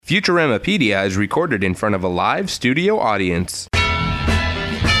Futuramapedia is recorded in front of a live studio audience.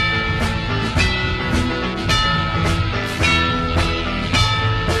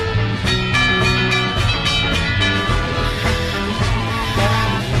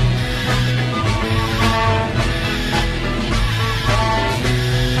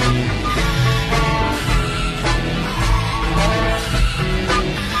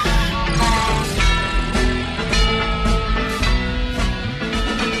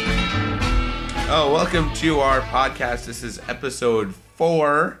 Welcome to our podcast. This is episode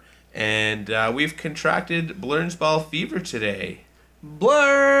 4, and we've contracted Blernsball Fever today.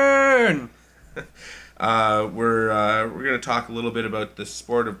 Blern! We're going to talk a little bit about the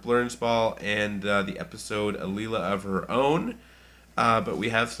sport of Blernsball and the episode A Leela of Her Own, but we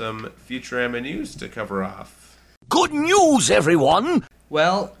have some Futurama news to cover off. Good news, everyone!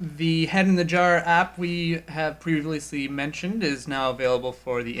 Well, the Head in the Jar app we have previously mentioned is now available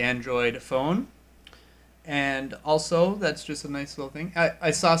for the Android phone. And also, that's just a nice little thing.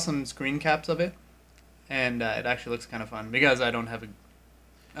 I saw some screen caps of it, and it actually looks kind of fun because I don't have an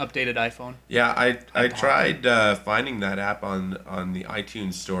updated iPhone. Yeah, I tried finding that app on the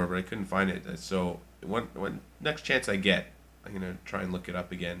iTunes store, but I couldn't find it. So when next chance I get, I'm going to try and look it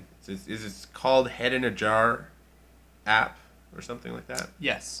up again. Is it called Head in a Jar app or something like that?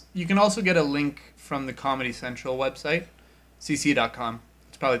 Yes. You can also get a link from the Comedy Central website, cc.com.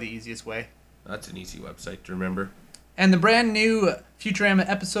 It's probably the easiest way. That's an easy website to remember. And the brand new Futurama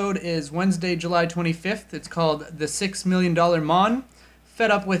episode is Wednesday, July 25th. It's called The $6 Million Mon.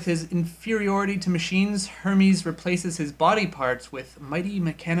 Fed up with his inferiority to machines, Hermes replaces his body parts with mighty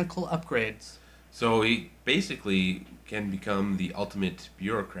mechanical upgrades. So he basically can become the ultimate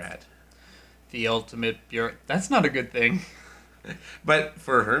bureaucrat. The ultimate That's not a good thing. But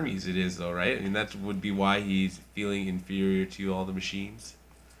for Hermes it is, though, right? I mean, that would be why he's feeling inferior to all the machines.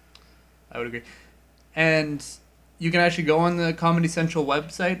 I would agree. And you can actually go on the Comedy Central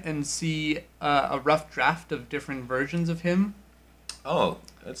website and see a rough draft of different versions of him. Oh,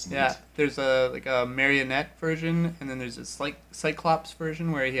 that's neat. Yeah, there's a marionette version, and then there's a Cyclops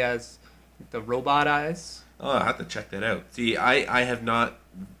version where he has the robot eyes. Oh, I have to check that out. See, I have not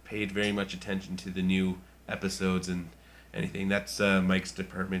paid very much attention to the new episodes and anything. That's Mike's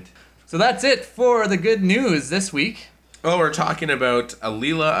department. So that's it for the good news this week. Oh, we're talking about A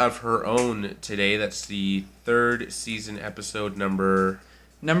Leela of Her Own today. That's the 3rd season episode number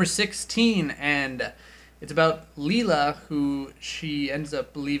 16, and it's about Leela, who she ends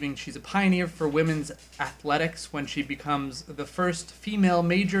up believing she's a pioneer for women's athletics when she becomes the first female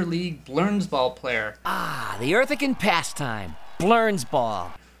Major League Blernsball player. Ah, the Earthican pastime,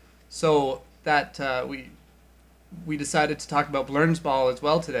 Blernsball. So that we decided to talk about Blernsball as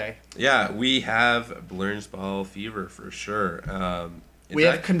well today. Yeah, we have Blernsball Fever for sure. We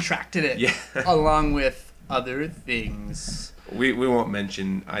have contracted it, yeah. along with other things. We won't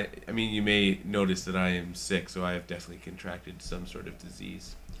mention. I mean, you may notice that I am sick, so I have definitely contracted some sort of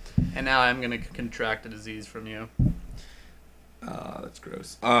disease. And now I'm going to contract a disease from you. That's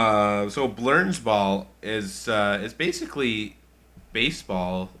gross. So Blernsball is basically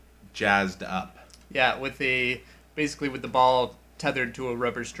baseball jazzed up. Yeah, basically with the ball tethered to a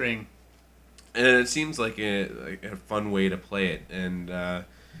rubber string. And it seems like a fun way to play it. And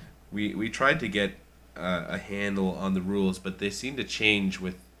we tried to get a handle on the rules, but they seem to change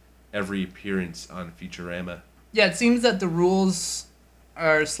with every appearance on Futurama. Yeah, it seems that the rules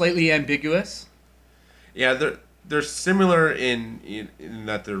are slightly ambiguous. Yeah, they're similar in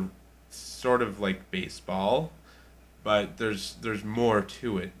that they're sort of like baseball, but there's more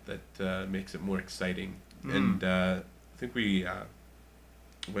to it that makes it more exciting. And I think we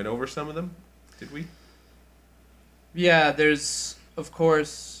went over some of them. Did we? Yeah, there's, of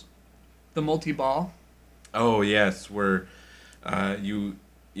course, the multi-ball. Oh, yes, where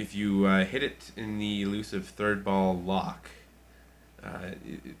if you hit it in the elusive third ball lock,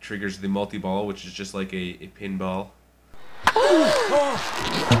 it triggers the multi-ball, which is just like a pinball. Multi-ball!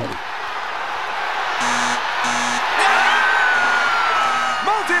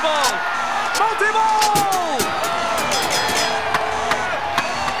 Multi-ball!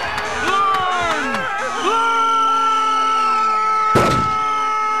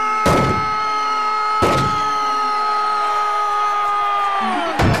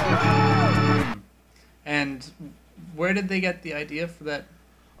 And where did they get the idea for that?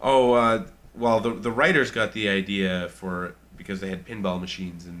 Oh, well, the writers got the idea because they had pinball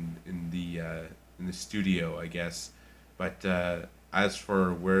machines in the studio, I guess. But as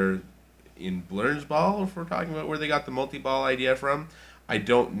for where in Blernsball, if we're talking about where they got the multi-ball idea from, I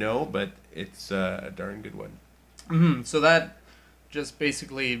don't know, but it's a darn good one. Mm-hmm. So that just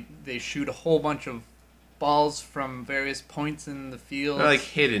basically they shoot a whole bunch of balls from various points in the field. They're like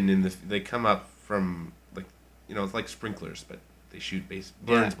hidden in the. They come up from like, it's like sprinklers, but they shoot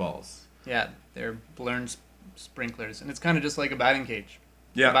Blernsballs. Yeah, they're sprinklers, and it's kind of just like a batting cage.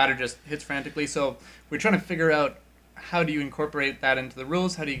 Yeah. The batter just hits frantically. So we're trying to figure out how do you incorporate that into the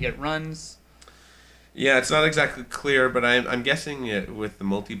rules? How do you get runs? Yeah, it's not exactly clear, but I'm guessing it with the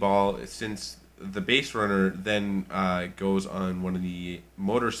multi-ball, since the base runner then goes on one of the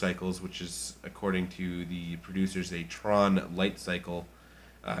motorcycles, which is, according to the producers, a Tron light cycle.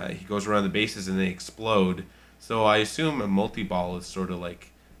 He goes around the bases and they explode. So I assume a multi-ball is sort of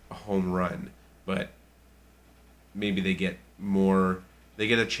like a home run, but maybe they get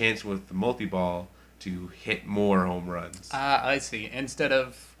a chance with the multi-ball to hit more home runs. I see. Instead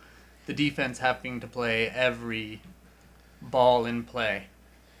of the defense having to play every ball in play.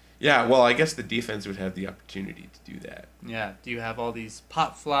 Yeah, well, I guess the defense would have the opportunity to do that. Yeah, do you have all these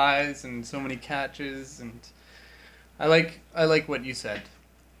pop flies and so many catches? And I like what you said.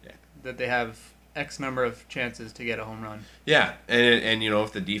 Yeah. That they have X number of chances to get a home run. Yeah, and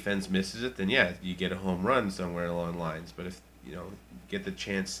if the defense misses it, then yeah, you get a home run somewhere along the lines. But if get the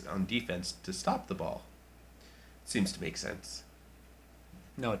chance on defense to stop the ball, seems to make sense.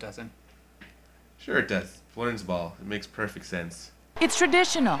 No, it doesn't. Sure, it does. Blernsball. It makes perfect sense. It's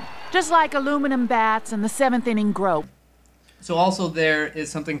traditional, just like aluminum bats and the seventh inning grope. So also there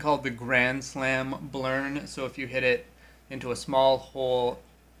is something called the Grand Slam Blern. So if you hit it into a small hole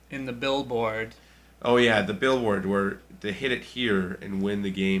in the billboard. Oh yeah, the billboard where they hit it here and win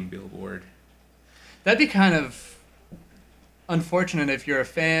the game billboard. That'd be kind of unfortunate if you're a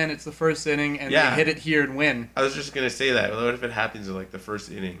fan, it's the first inning, and they hit it here and win. I was just going to say that. What if it happens in like the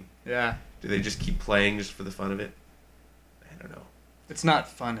first inning? Yeah. Do they just keep playing just for the fun of it? I don't know. It's not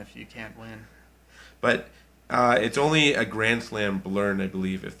fun if you can't win. But it's only a Grand Slam Blern, I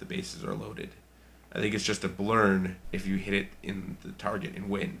believe, if the bases are loaded. I think it's just a Blern if you hit it in the target and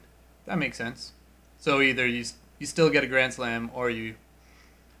win. That makes sense. So either you still get a Grand Slam or you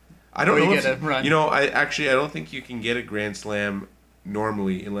I don't know. Get a run. I don't think you can get a Grand Slam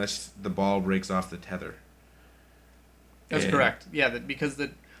normally unless the ball breaks off the tether. That's correct. Yeah, because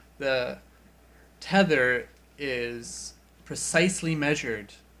the tether is precisely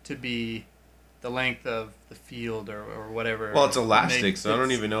measured to be the length of the field or whatever. Well, it's elastic, so I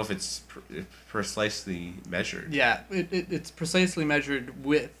don't even know if it's precisely measured. Yeah, it's precisely measured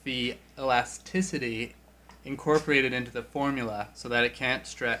with the elasticity incorporated into the formula so that it can't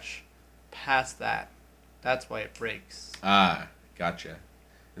stretch past that. That's why it breaks. Ah, gotcha.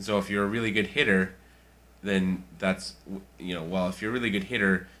 And so if you're a really good hitter, then that's, if you're a really good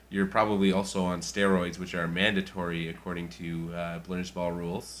hitter, you're probably also on steroids, which are mandatory according to Blernsball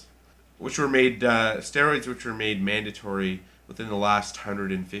rules, which were made mandatory within the last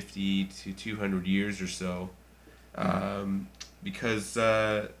 150 to 200 years or so, because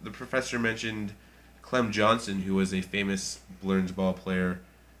the professor mentioned Clem Johnson, who was a famous Blernsball player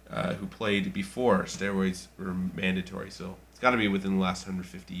who played before steroids were mandatory. So it's got to be within the last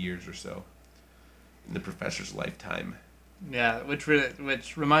 150 years or so in the professor's lifetime. Yeah, which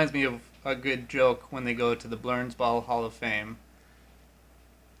reminds me of a good joke when they go to the Blernsball Hall of Fame.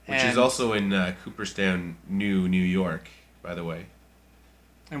 Which is also in Cooperstown, New York, by the way.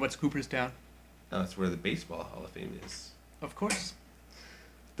 And what's Cooperstown? Oh, that's where the Baseball Hall of Fame is. Of course.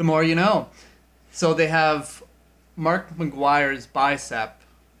 The more you know. So they have Mark McGwire's bicep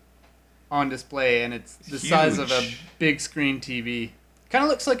on display, and it's the size of a big screen TV. Kind of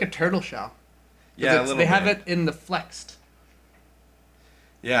looks like a turtle shell. Yeah, a little They have bit. it in the flexed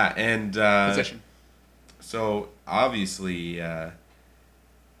Yeah, and position. So obviously,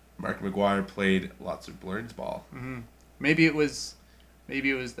 Mark McGwire played lots of Blernsball. Mm-hmm. Maybe it was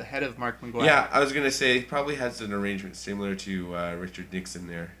the head of Mark McGwire. Yeah, I was gonna say he probably has an arrangement similar to Richard Nixon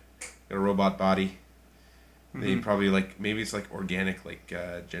there. Got a robot body. Mm-hmm. They probably maybe it's like organic, like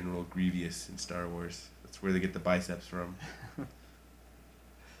General Grievous in Star Wars. That's where they get the biceps from.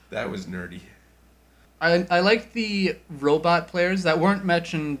 That was nerdy. I like the robot players that weren't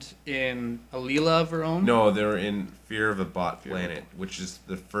mentioned in Alila Verone. No, they're in Fear of a Bot Planet, which is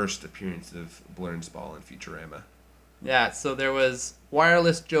the first appearance of Blernsball in Futurama. Yeah, so there was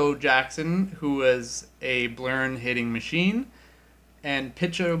Wireless Joe Jackson, who was a Blern hitting machine, and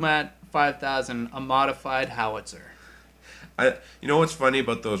Pitchomat 5000, a modified howitzer. You know what's funny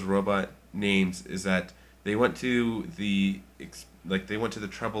about those robot names is that they went to the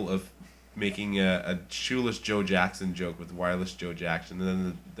trouble of making a shoeless Joe Jackson joke with Wireless Joe Jackson,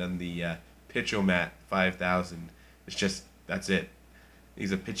 and then the Pitchomat 5000. It's just that's it.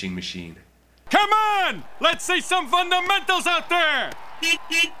 He's a pitching machine. Come on! Let's see some fundamentals out there!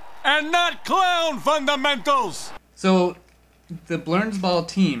 And not clown fundamentals! So, the Blernsball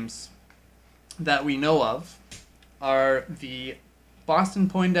teams that we know of are the Boston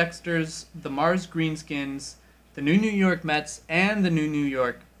Poindexters, the Mars Greenskins, the New York Mets, and the New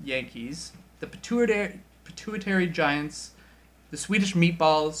York Yankees, the Pituitary Giants, the Swedish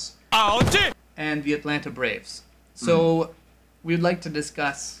Meatballs, and the Atlanta Braves. So, we'd like to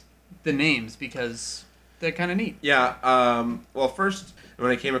discuss the names because they're kind of neat. Yeah, well, first,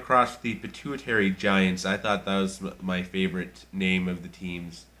 when I came across the Pituitary Giants, I thought that was my favorite name of the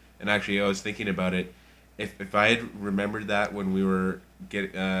teams. And actually, I was thinking about it. If I had remembered that when we were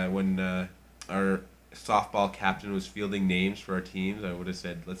when our softball captain was fielding names for our teams, I would have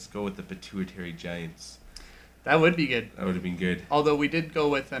said, let's go with the Pituitary Giants. That would be good. That would have been good. Although we did go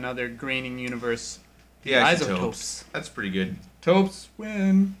with another graining universe. The Isotopes. That's pretty good. Topes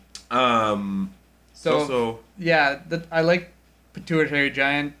win. I like Pituitary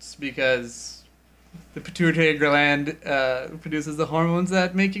Giants because the pituitary gland produces the hormones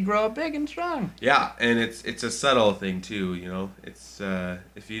that make you grow up big and strong. Yeah, and it's a subtle thing too, you know. It's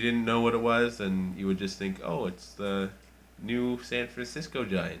if you didn't know what it was, then you would just think, oh, it's the new San Francisco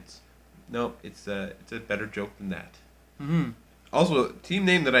Giants. No, it's a better joke than that. Mm-hmm. Also, team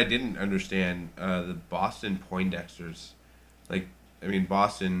name that I didn't understand, the Boston Poindexters.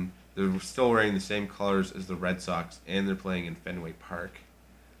 Boston, they're still wearing the same colors as the Red Sox, and they're playing in Fenway Park,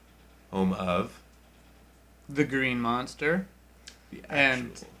 home of the Green Monster,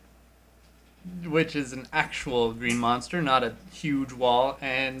 which is an actual green monster, not a huge wall,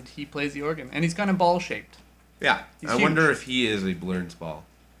 and he plays the organ, and he's kind of ball shaped. Yeah, I wonder if he is a Blernsball.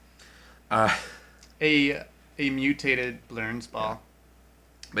 A mutated Blernsball. Yeah.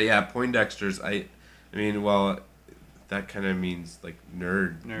 But yeah, Poindexters. That kind of means like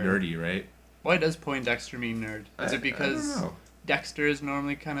nerdy, right? Why does Poindexter mean nerd? Is it because I don't know. Dexter is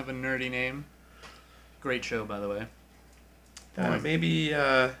normally kind of a nerdy name? Great show, by the way. Maybe,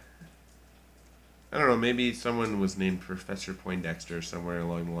 I don't know, maybe someone was named Professor Poindexter somewhere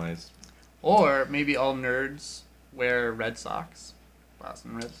along the lines. Or maybe all nerds wear Red Sox.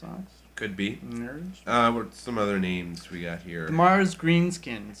 Boston Red Sox. Could be. Nerds. What some other names we got here? The Mars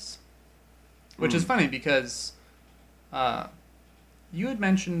Greenskins. Which is funny because you had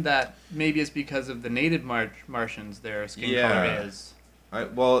mentioned that maybe it's because of the native Martians their skin color is.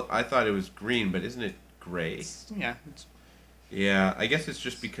 I thought it was green, but isn't it gray? Yeah, I guess it's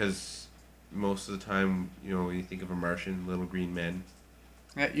just because most of the time, when you think of a Martian, little green men.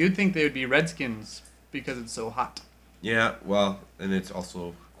 Yeah, you'd think they would be Redskins because it's so hot. Yeah, well, and it's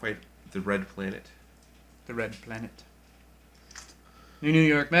also quite the red planet. The red planet. New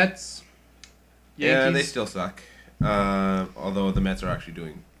York Mets. Yankees. Yeah, they still suck. Although the Mets are actually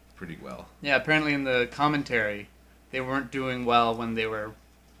doing pretty well. Yeah, apparently in the commentary, they weren't doing well when they were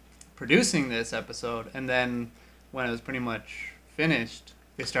producing this episode, and then when it was pretty much finished,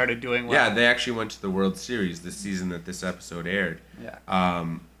 they started doing well. Yeah, they actually went to the World Series this season that this episode aired. Yeah.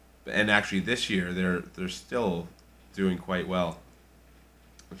 And actually this year they're still doing quite well,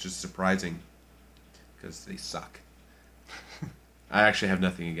 which is surprising because they suck. I actually have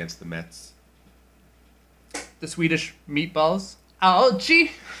nothing against the Mets. The Swedish Meatballs.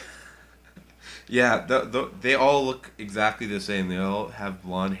 Ouchie! Yeah, they all look exactly the same. They all have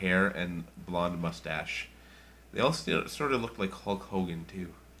blonde hair and blonde mustache. They all sort of look like Hulk Hogan, too.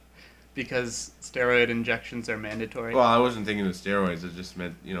 Because steroid injections are mandatory? Well, I wasn't thinking of steroids. It just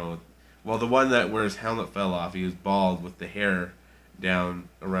meant, well, the one where his helmet fell off, he was bald with the hair down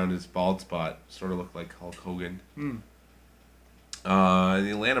around his bald spot. Sort of looked like Hulk Hogan. The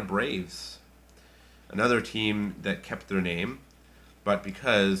Atlanta Braves. Another team that kept their name, but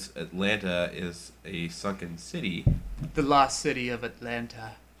because Atlanta is a sunken city... The lost city of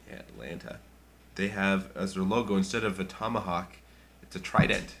Atlanta. Yeah, Atlanta. They have, as their logo, instead of a tomahawk, it's a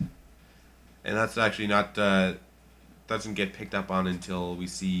trident. And that's actually not... doesn't get picked up on until we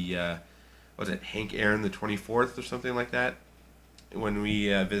see... Hank Aaron the 24th or something like that? When we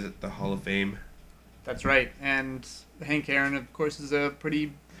visit the Hall of Fame. That's right. And Hank Aaron, of course, is a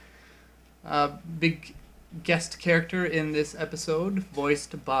pretty... big guest character in this episode,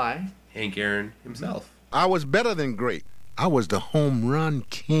 voiced by Hank Aaron himself. I was better than great. I was the home run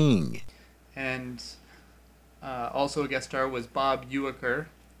king. And also a guest star was Bob Uecker,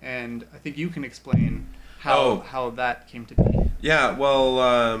 and I think you can explain how that came to be. Yeah, well,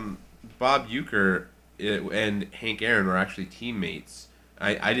 Bob Uecker and Hank Aaron were actually teammates.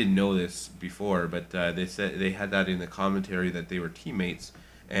 I didn't know this before, but they said they had that in the commentary that they were teammates.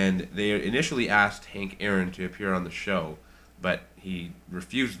 And they initially asked Hank Aaron to appear on the show, but he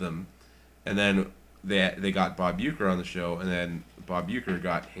refused them. and then they got Bob Uecker on the show, and then Bob Uecker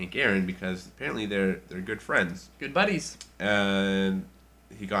got Hank Aaron because apparently they're good friends. Good buddies. And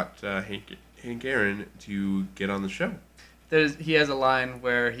he got Hank Aaron to get on the show. He has a line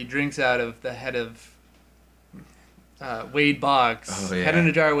where he drinks out of the head of Wade Boggs. Oh, yeah. Head in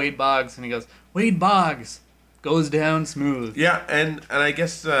a jar of Wade Boggs, and he goes, Wade Boggs goes down smooth. Yeah, and I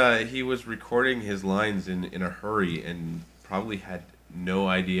guess he was recording his lines in a hurry and probably had no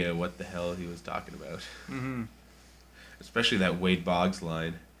idea what the hell he was talking about. Mm-hmm. Especially that Wade Boggs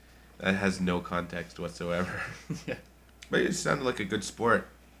line. That has no context whatsoever. Yeah. But it sounded like a good sport.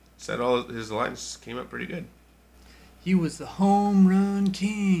 Said all his lines came out pretty good. He was the home run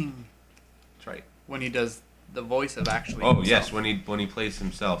king. That's right. When he does the voice of actually Oh, himself. yes, when he plays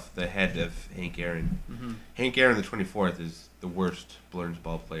himself, the head of Hank Aaron. Mm-hmm. Hank Aaron, the 24th, is the worst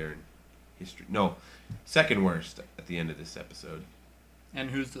Blernsball player in history. No, second worst at the end of this episode.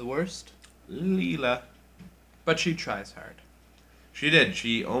 And who's the worst? Leela. But she tries hard. She did.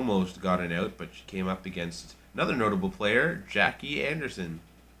 She almost got an out, but she came up against another notable player, Jackie Anderson.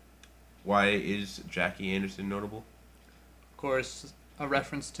 Why is Jackie Anderson notable? Of course, a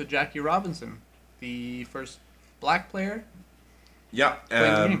reference to Jackie Robinson, the first black player. Yeah.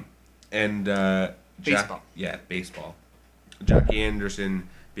 Playing the game. And Baseball. Baseball. Jackie Anderson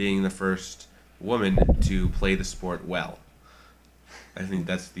being the first woman to play the sport well. I think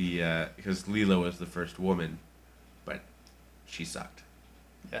that's because Leela was the first woman, but she sucked.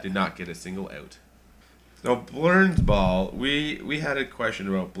 Yeah. Did not get a single out. So Blernsball, we had a question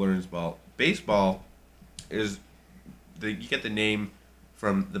about Blernsball. Baseball is you get the name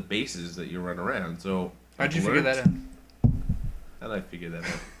from the bases that you run around. So how'd you figure that out? How did I figure that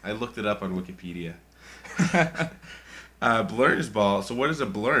out? I looked it up on Wikipedia. Blernsball. So what is a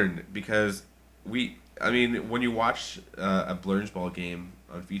blern? Because when you watch a Blernsball game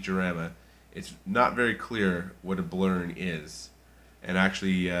on Futurama, it's not very clear what a blern is, and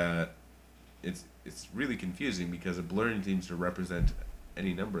actually, it's really confusing because a blern seems to represent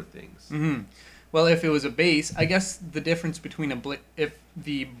any number of things. Mm-hmm. Well, if it was a base, I guess the difference between if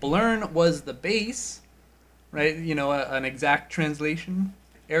the blern was the base, right? You know, an exact translation,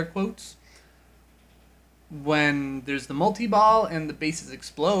 air quotes. When there's the multi-ball and the bases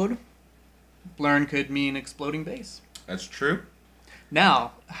explode, blern could mean exploding base. That's true.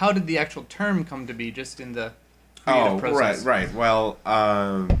 Now, how did the actual term come to be just in the creative process? Right. Well,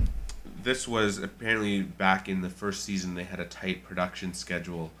 this was apparently back in the first season. They had a tight production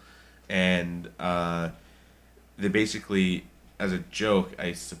schedule, and they basically, as a joke,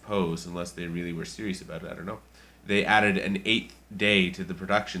 I suppose, unless they really were serious about it, I don't know, they added an 8th day to the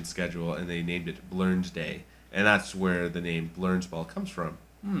production schedule, and they named it Blerns Day, and that's where the name Blernsball comes from,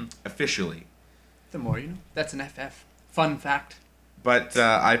 officially. The more you know. That's an FF. Fun fact. But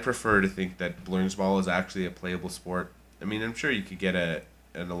I prefer to think that Blernsball is actually a playable sport. I mean, I'm sure you could get an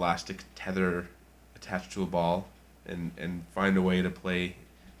elastic tether attached to a ball and find a way to play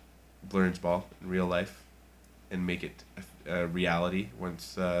Blernsball in real life and make it a reality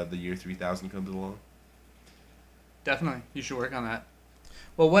once the year 3000 comes along. Definitely. You should work on that.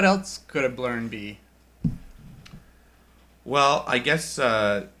 Well, what else could a blern be? Well, I guess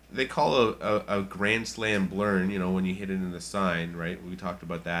they call a Grand Slam blern, when you hit it in the sign, right? We talked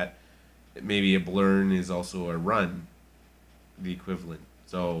about that. Maybe a blern is also a run, the equivalent.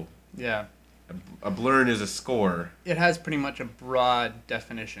 So yeah, a blern is a score. It has pretty much a broad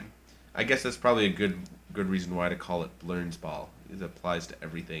definition. I guess that's probably a good reason why to call it Blernsball. It applies to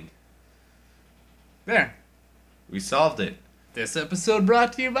everything. There. We solved it. This episode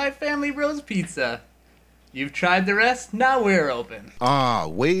brought to you by Family Bros Pizza. You've tried the rest, now we're open.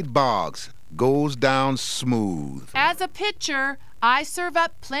 Wade Boggs goes down smooth. As a pitcher, I serve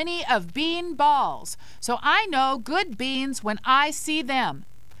up plenty of bean balls, so I know good beans when I see them.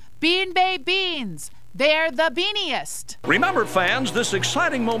 Bean Bay beans, they're the beaniest. Remember, fans, this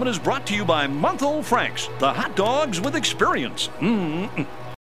exciting moment is brought to you by Month-Old Franks, the hot dogs with experience.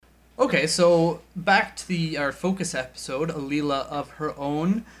 Okay, so back to our focus episode, A Leela of Her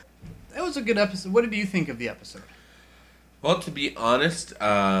Own. That was a good episode. What did you think of the episode? Well, to be honest,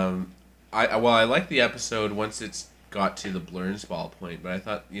 I liked the episode once it's got to the Blernsball point, but I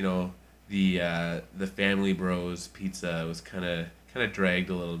thought the Family Bros Pizza was kind of dragged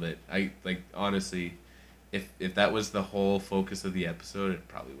a little bit. Honestly, if that was the whole focus of the episode, it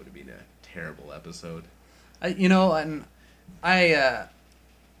probably would have been a terrible episode. I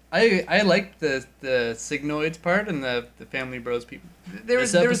liked the Signoids part and the Family Bros people. There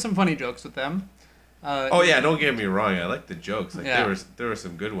was some funny jokes with them. Don't get me wrong. I like the jokes. There were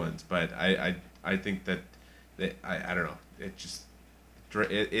some good ones, but I think that I don't know. It just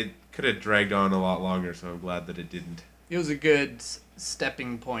it could have dragged on a lot longer, so I'm glad that it didn't. It was a good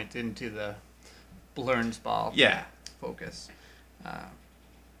stepping point into the Blernsball focus.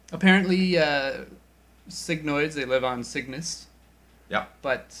 Apparently, Cygnoids, they live on Cygnus. Yeah.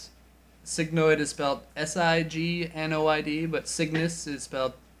 But Cygnoid is spelled Signoid, but Cygnus is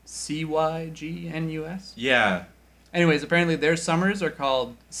spelled Cygnus. Yeah. Anyways, apparently their summers are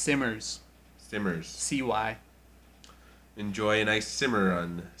called simmers. Simmers. CY. Enjoy a nice simmer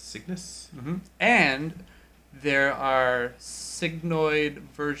on Cygnus. Mm-hmm. And there are Cygnoid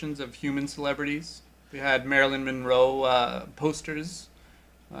versions of human celebrities. We had Marilyn Monroe posters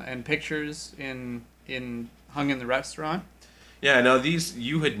and pictures hung in the restaurant. Yeah, no, these,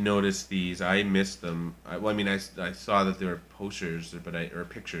 you had noticed these. I missed them. I saw that they were posters, or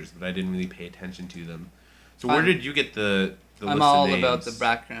pictures, but I didn't really pay attention to them. So where did you get the list I'm all of names? about the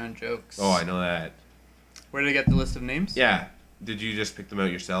background jokes. Oh, I know that. Where did I get the list of names? Yeah. Did you just pick them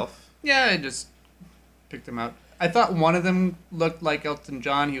out yourself? Yeah, I just picked them out. I thought one of them looked like Elton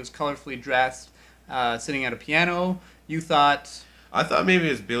John. He was colorfully dressed, sitting at a piano. You thought... I thought maybe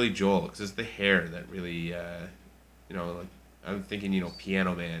it was Billy Joel, because it's the hair that really, I'm thinking,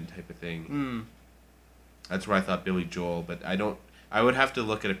 Piano Man type of thing. Mm. That's where I thought Billy Joel, but I would have to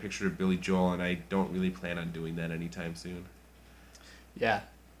look at a picture of Billy Joel, and I don't really plan on doing that anytime soon. Yeah,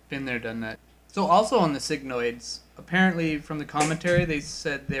 been there, done that. So also on the Cygnoids, apparently from the commentary, they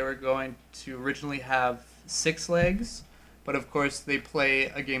said they were going to originally have 6 legs, but of course they play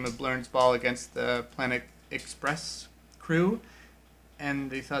a game of Blernsball against the Planet Express crew,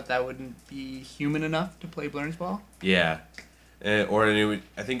 and they thought that wouldn't be human enough to play Blernsball. Yeah. I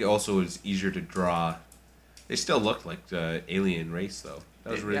think also it was easier to draw. They still looked like the alien race, though.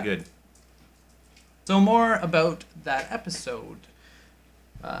 That was really good. So more about that episode.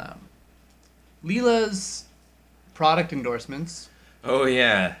 Leela's product endorsements. Oh,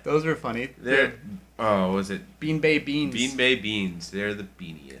 yeah. Those were funny. Was it? Bean Bay Beans. Bean Bay Beans. They're the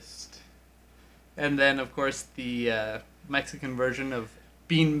beaniest. And then, of course, the Mexican version of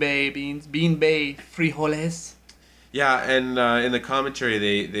Bean Bay Beans. Bean Bay Frijoles. Yeah, and in the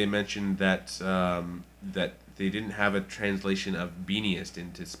commentary, they mentioned that that they didn't have a translation of beaniest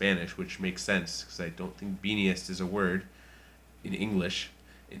into Spanish, which makes sense, because I don't think beaniest is a word in English,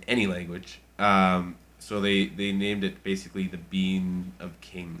 in any language. So they named it basically the Bean of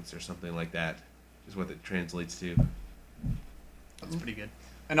Kings, or something like that, is what it translates to. That's pretty good.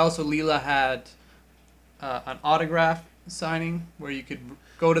 And also Leela had an autograph signing where you could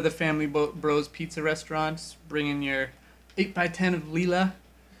go to the Family Bros Pizza restaurants, bring in your 8x10 of Leela,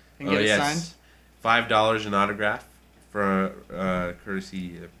 and get it signed. $5 an autograph for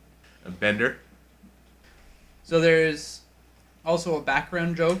courtesy of Bender. So there's also a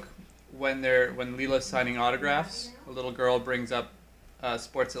background joke when Leela's signing autographs. A little girl brings up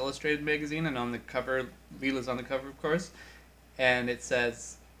Sports Illustrated magazine, and on the cover, Leela's on the cover, of course, and it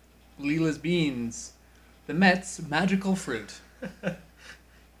says, "Leela's Beans, the Mets' magical fruit."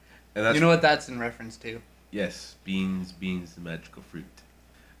 And you know what that's in reference to? Yes, beans, the magical fruit.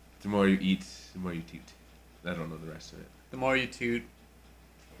 The more you eat, the more you toot. I don't know the rest of it. The more you toot,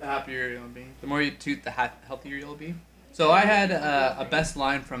 the happier you'll be. The more you toot, the healthier you'll be. So I had a best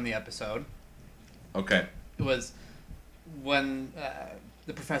line from the episode. Okay. It was when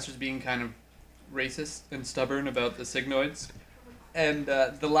the professor's being kind of racist and stubborn about the Cygnoids. And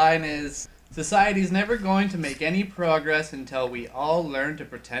the line is, "Society's never going to make any progress until we all learn to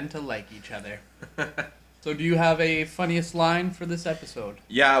pretend to like each other." So do you have a funniest line for this episode?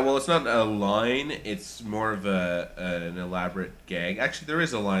 Yeah, well, it's not a line. It's more of an elaborate gag. Actually, there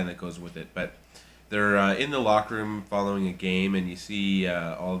is a line that goes with it, but they're in the locker room following a game, and you see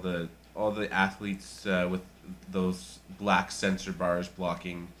all the athletes with those black sensor bars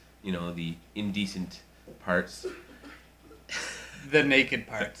blocking, the indecent parts. The naked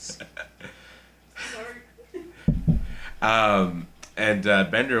parts. And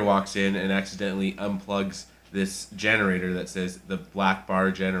Bender walks in and accidentally unplugs this generator that says the black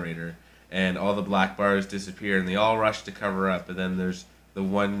bar generator, and all the black bars disappear, and they all rush to cover up, and then there's the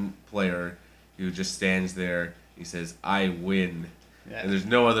one player who just stands there. He says, "I win." Yeah. And there's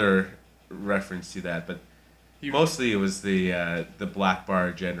no other reference to that, but mostly it was the black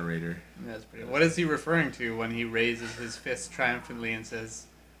bar generator. That's pretty good. What is he referring to when he raises his fist triumphantly and says,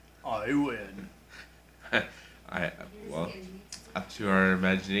 "I win"? Well, up to our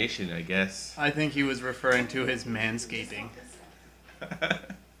imagination, I guess. I think he was referring to his manscaping.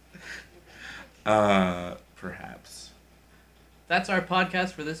 Perhaps. That's our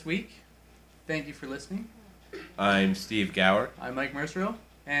podcast for this week. Thank you for listening. I'm Steve Gower. I'm Mike Mercero.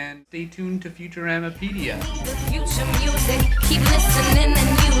 And stay tuned to Futuramapedia. The future music, keep listening and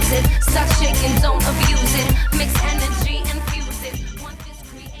use it. Stop shaking, don't abuse it. Mix energy, infuse it. Want this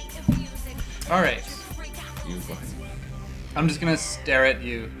creative music. All right. You go ahead. I'm just gonna stare at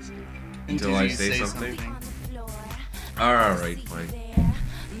you Until I you say something? All right, fine.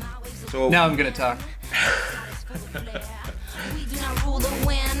 So Now I'm gonna talk. We do not rule or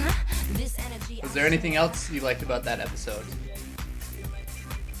win. This energy. Was there anything else you liked about that episode?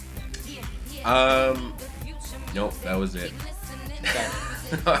 Nope, that was it.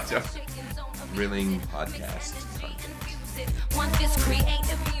 Thrilling podcast. Want this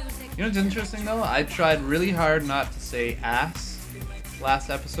creative music. You know what's interesting though? I tried really hard not to say ass last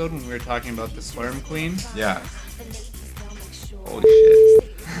episode when we were talking about the Slurm Queen. Yeah. Holy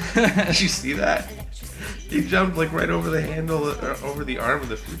shit. Did you see that? He jumped like right over the handle, over the arm of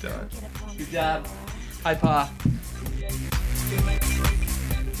the futon. Good job. Hi, Pa.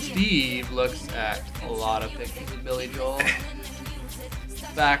 Steve looks at a lot of pictures of Billy Joel.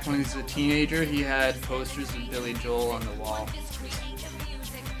 Back when he was a teenager, he had posters of Billy Joel on the wall.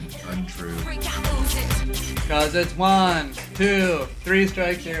 Untrue. Cause it's 1, 2, 3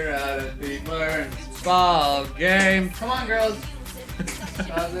 strikes, you're out of the Blernsball game. Come on, girls.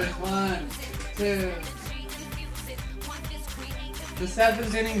 Cause it's 1, 2. The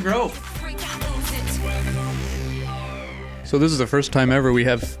 7th inning grope. So this is the first time ever we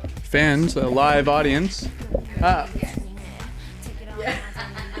have fans, a live audience.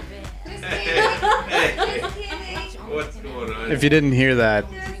 What's going on? If you didn't hear that,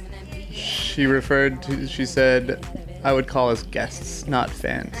 she said, I would call us guests, not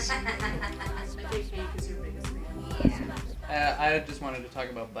fans. I just wanted to talk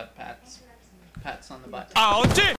about butt pats. Pats on the butt. Oh, gee!